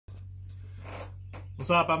What's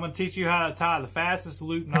up? I'm going to teach you how to tie the fastest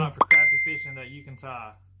loop knot for crappie fishing that you can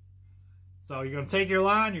tie. So you're going to take your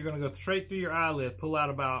line, you're going to go straight through your eyelid, pull out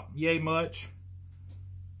about yay much.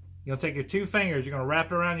 You're going to take your 2 fingers, you're going to wrap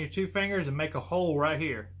it around your 2 fingers and make a hole right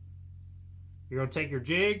here. You're going to take your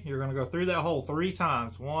jig, you're going to go through that hole 3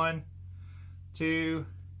 times. 1, 2,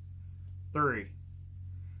 3.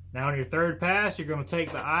 Now on your 3rd pass, you're going to take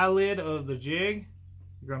the eyelid of the jig,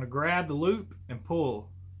 you're going to grab the loop and pull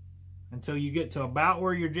until you get to about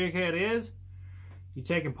where your jig head is. You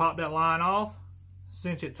take and pop that line off,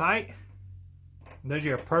 cinch it tight, and there's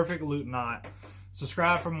your perfect loop knot.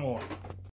 Subscribe for more.